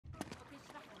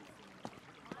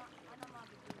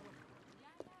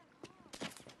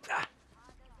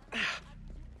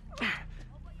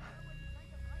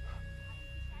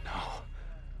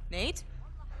Wait.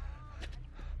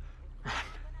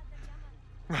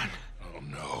 Run. Oh,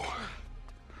 no.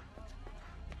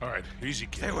 All right, easy,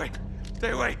 kid. Stay away. Stay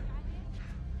away.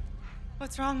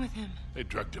 What's wrong with him? They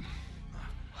drugged him.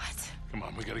 What? Come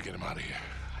on, we gotta get him out of here.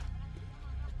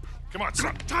 Come on,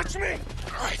 son. Touch me!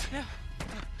 All right. No.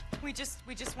 We just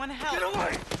want to help. Get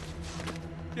away!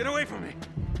 Get away from me!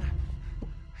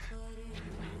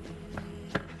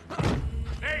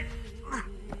 Nate!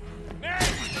 Nate!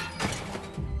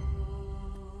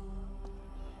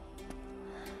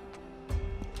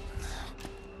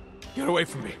 Get away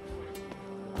from me.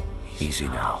 Easy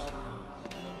now.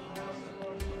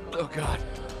 Oh, God.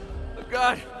 Oh,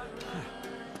 God.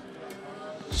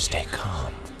 Stay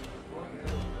calm.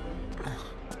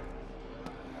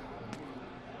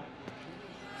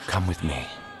 Come with me,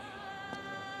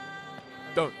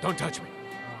 Don't touch me.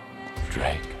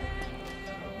 Drake.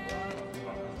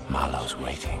 Marlowe's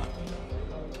waiting.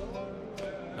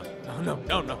 No.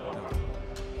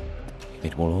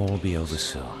 It will all be over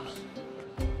soon.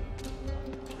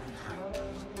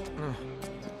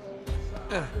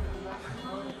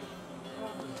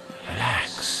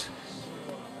 Relax.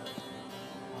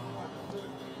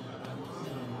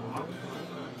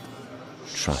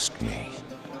 Trust me.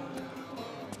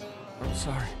 I'm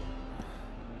sorry.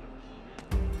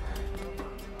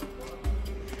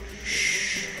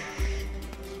 Shh.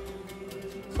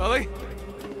 Sully?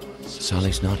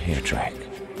 Sully's not here, Drake.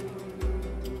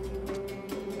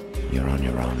 You're on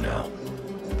your own now.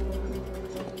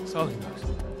 Sully knows.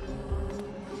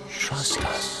 Trust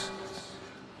us.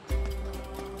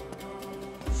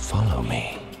 Follow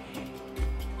me.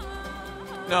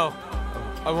 No,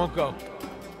 I won't go.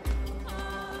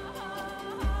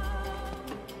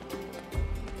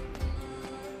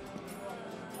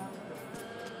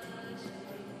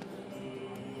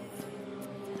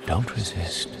 Don't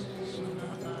resist.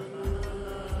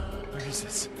 Where is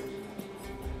this?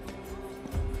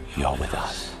 You're with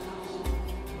us.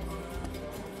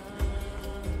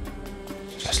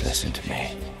 Just listen to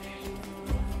me.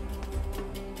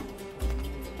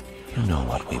 You know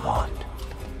what we want.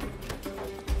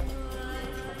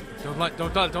 Don't let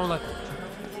them.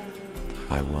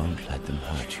 I won't let them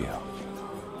hurt you.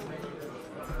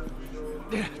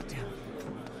 Yeah, damn.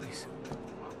 Please.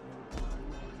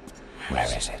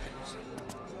 Where is it?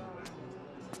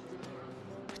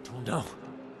 I don't know.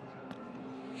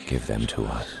 Give them to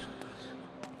us.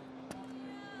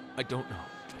 I don't know.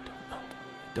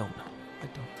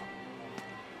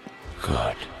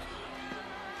 Good.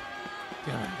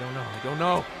 Damn, I don't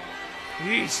know.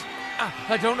 Please.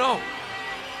 I don't know.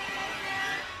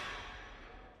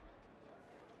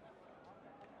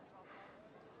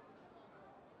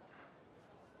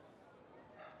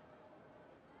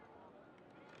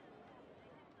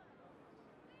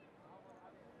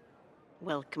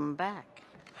 Welcome back.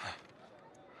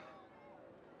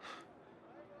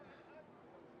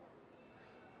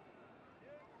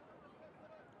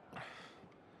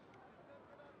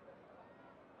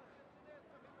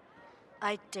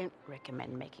 I don't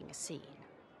recommend making a scene.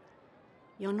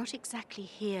 You're not exactly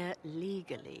here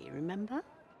legally, remember?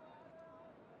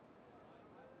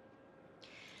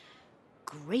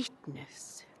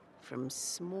 Greatness from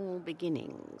small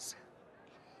beginnings.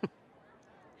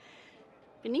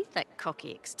 Beneath that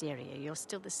cocky exterior, you're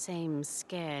still the same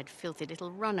scared, filthy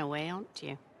little runaway, aren't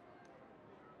you?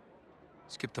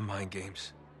 Skip the mind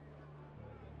games.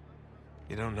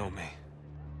 You don't know me.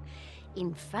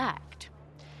 In fact,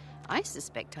 I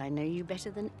suspect I know you better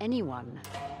than anyone,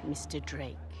 Mr.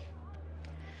 Drake.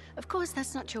 Of course,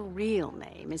 that's not your real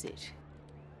name, is it?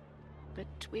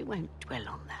 But we won't dwell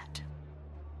on that.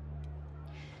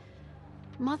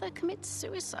 Mother commits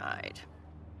suicide.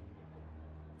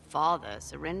 Father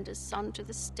surrenders son to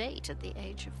the state at the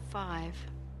age of 5.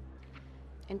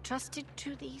 Entrusted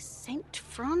to the St.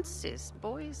 Francis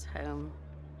Boys' Home.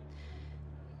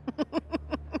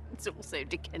 It's also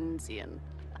Dickensian.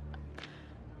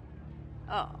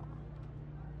 Oh.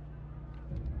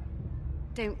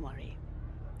 Don't worry.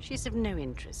 She's of no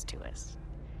interest to us.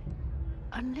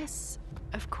 Unless,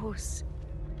 of course,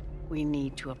 we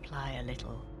need to apply a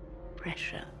little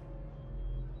pressure.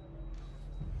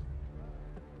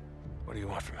 What do you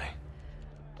want from me?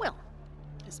 Well,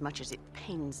 as much as it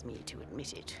pains me to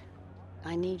admit it,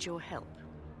 I need your help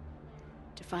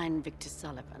to find Victor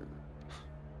Sullivan.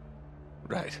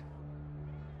 Right.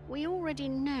 We already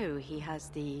know he has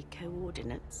the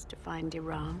coordinates to find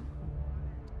Iran.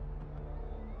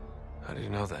 How do you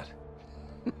know that?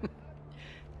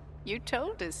 You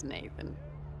told us, Nathan.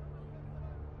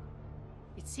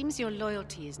 It seems your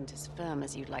loyalty isn't as firm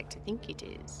as you'd like to think it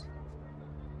is.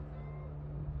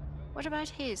 What about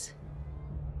his?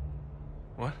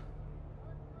 What?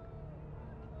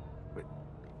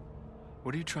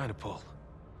 What are you trying to pull?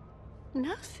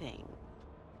 Nothing.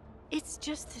 It's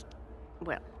just that,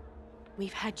 well,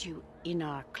 we've had you in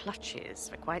our clutches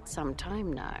for quite some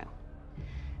time now.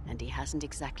 And he hasn't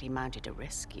exactly mounted a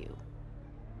rescue.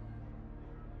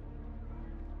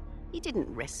 He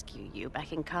didn't rescue you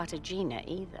back in Cartagena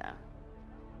either.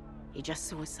 He just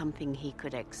saw something he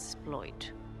could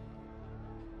exploit.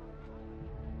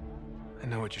 I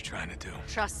know what you're trying to do.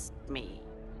 Trust me.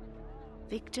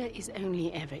 Victor is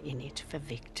only ever in it for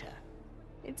Victor.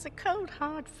 It's a cold,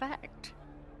 hard fact.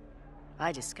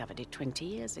 I discovered it 20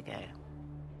 years ago.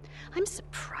 I'm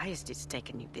surprised it's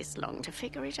taken you this long to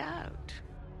figure it out.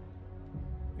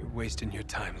 You're wasting your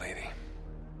time, lady.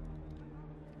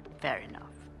 Fair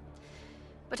enough.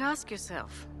 But ask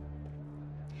yourself,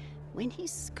 when he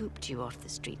scooped you off the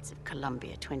streets of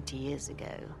Colombia 20 years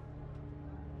ago,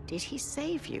 did he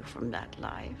save you from that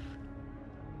life?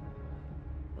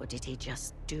 Or did he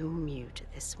just doom you to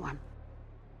this one?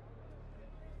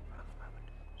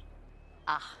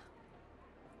 Ah,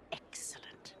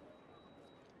 excellent.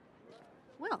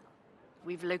 Well,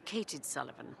 we've located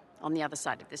Sullivan on the other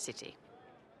side of the city.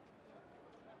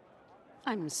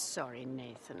 I'm sorry,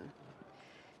 Nathan.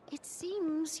 It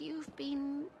seems you've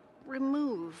been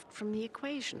removed from the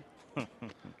equation.